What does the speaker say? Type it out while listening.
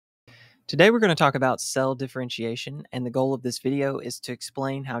Today we're going to talk about cell differentiation, and the goal of this video is to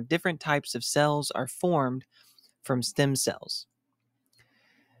explain how different types of cells are formed from stem cells.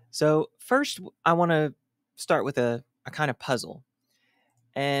 So first, I want to start with a kind of puzzle,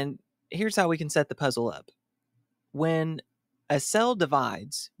 and here's how we can set the puzzle up. When a cell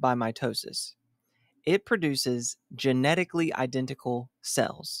divides by mitosis, it produces genetically identical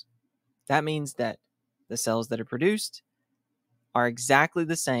cells. That means that the cells that are produced are exactly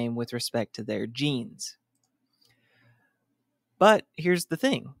the same with respect to their genes. But here's the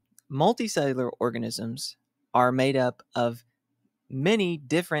thing. Multicellular organisms are made up of many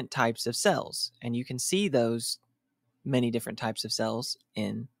different types of cells, and you can see those many different types of cells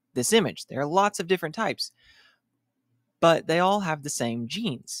in this image. There are lots of different types, but they all have the same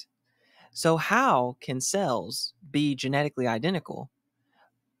genes. So how can cells be genetically identical,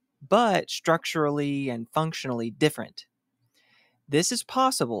 but structurally and functionally different? This is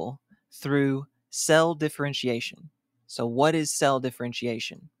possible through cell differentiation. So what is cell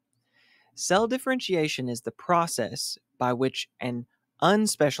differentiation? Cell differentiation is the process by which an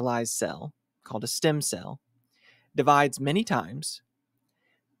unspecialized cell, called a stem cell, divides many times,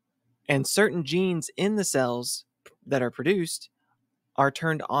 and certain genes in the cells that are produced are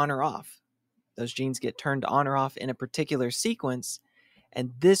turned on or off. Those genes get turned on or off in a particular sequence,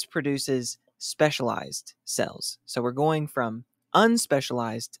 and this produces specialized cells. So we're going from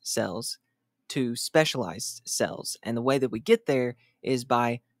unspecialized cells to specialized cells, and the way that we get there is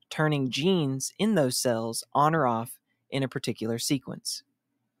by turning genes in those cells on or off in a particular sequence.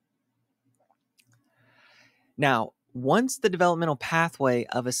 Now, once the developmental pathway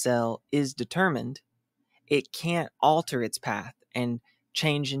of a cell is determined, it can't alter its path and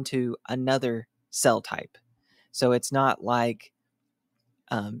change into another cell type. So it's not like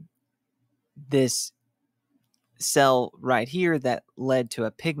this cell right here that led to a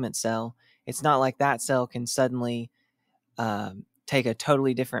pigment cell. It's not like that cell can suddenly take a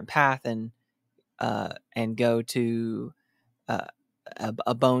totally different path and go to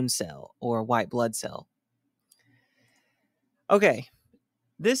a bone cell or a white blood cell. Okay,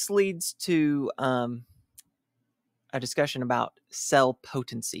 this leads to a discussion about cell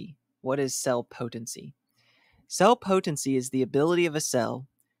potency. What is cell potency? Cell potency is the ability of a cell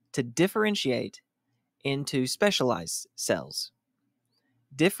to differentiate into specialized cells.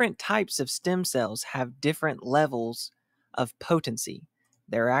 Different types of stem cells have different levels of potency.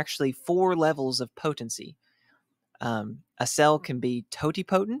 There are actually 4 levels of potency. A cell can be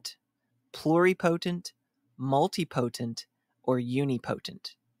totipotent, pluripotent, multipotent, or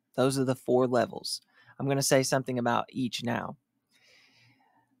unipotent. Those are the 4 levels. I'm going to say something about each now.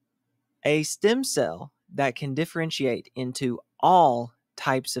 A stem cell that can differentiate into all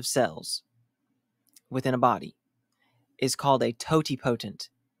types of cells within a body is called a totipotent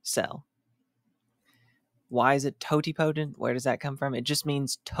cell. Why is it totipotent? Where does that come from? It just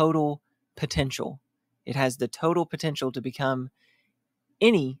means total potential. It has the total potential to become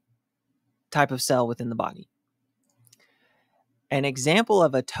any type of cell within the body. An example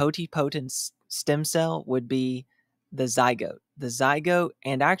of a totipotent stem cell would be the zygote. The zygote,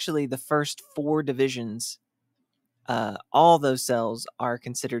 and actually the first 4 divisions, all those cells are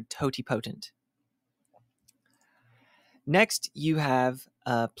considered totipotent. Next, you have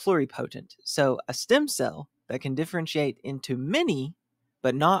pluripotent. So a stem cell that can differentiate into many,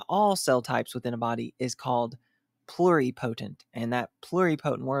 but not all cell types within a body is called pluripotent. And that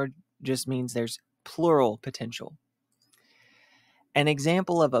pluripotent word just means there's plural potential. An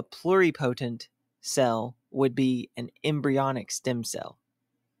example of a pluripotent cell would be an embryonic stem cell.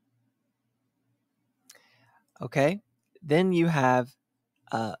 Okay, then you have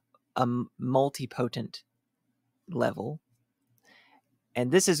a multipotent level,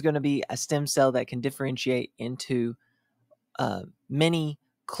 and this is going to be a stem cell that can differentiate into many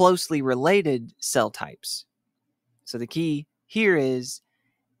closely related cell types. So the key here is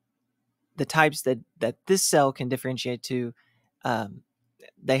the types that this cell can differentiate to,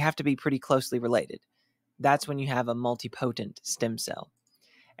 they have to be pretty closely related. That's when you have a multipotent stem cell.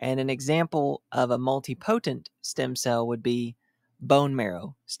 And an example of a multipotent stem cell would be bone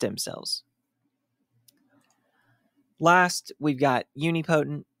marrow stem cells. Last, we've got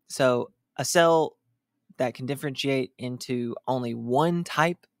unipotent. So a cell that can differentiate into only one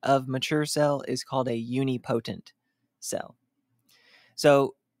type of mature cell is called a unipotent cell.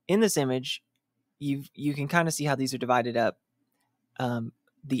 So in this image, you can kind of see how these are divided up.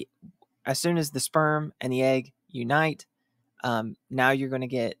 As soon as the sperm and the egg unite, now you're going to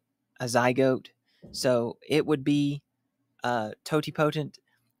get a zygote. So it would be totipotent,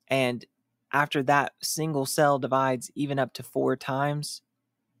 and after that single cell divides even up to 4 times,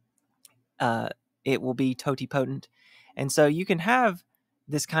 it will be totipotent. And so you can have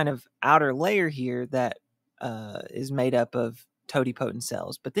this kind of outer layer here that is made up of totipotent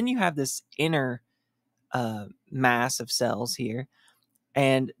cells, but then you have this inner mass of cells here,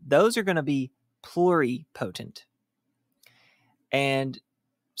 and those are going to be pluripotent. And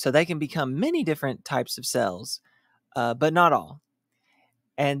so they can become many different types of cells, but not all.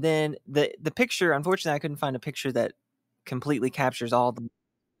 And then the picture, unfortunately, I couldn't find a picture that completely captures all the.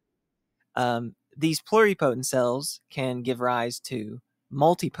 These pluripotent cells can give rise to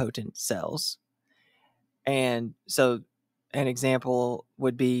multipotent cells. And so an example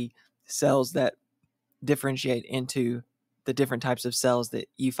would be cells that differentiate into the different types of cells that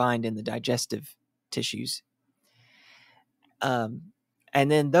you find in the digestive tissues. And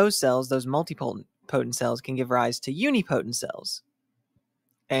then those cells, those multipotent cells, can give rise to unipotent cells.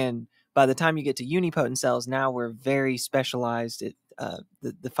 And by the time you get to unipotent cells, now we're very specialized.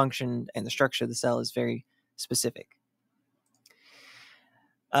 The function and the structure of the cell is very specific.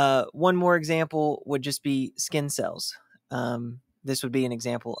 One more example would just be skin cells. This would be an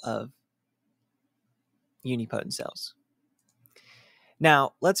example of unipotent cells.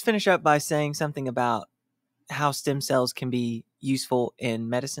 Now, let's finish up by saying something about how stem cells can be useful in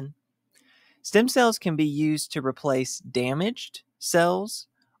medicine. Stem cells can be used to replace damaged cells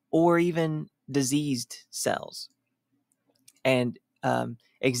or even diseased cells. And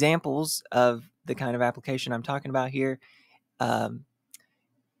examples of the kind of application I'm talking about here,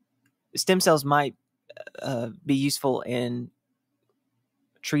 stem cells might be useful in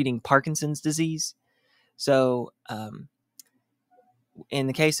treating Parkinson's disease. So in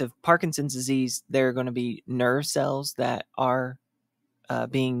the case of Parkinson's disease, there are going to be nerve cells that are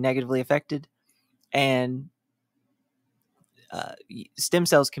being negatively affected, and stem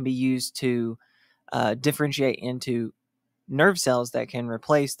cells can be used to differentiate into nerve cells that can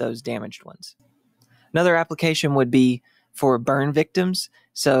replace those damaged ones. Another application would be for burn victims.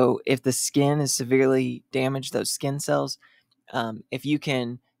 So if the skin is severely damaged, those skin cells, if you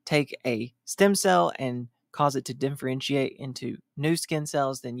can take a stem cell and cause it to differentiate into new skin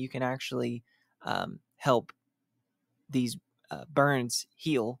cells, then you can actually help these burns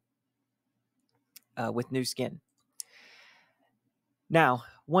heal with new skin. Now,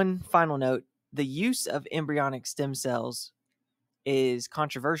 one final note, the use of embryonic stem cells is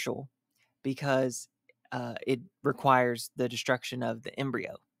controversial because it requires the destruction of the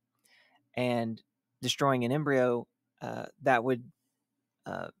embryo. And destroying an embryo, that would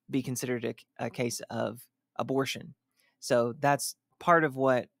be considered a case of abortion. So that's part of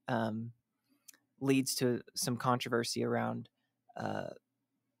what leads to some controversy around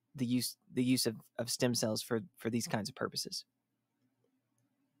the use of stem cells for these kinds of purposes.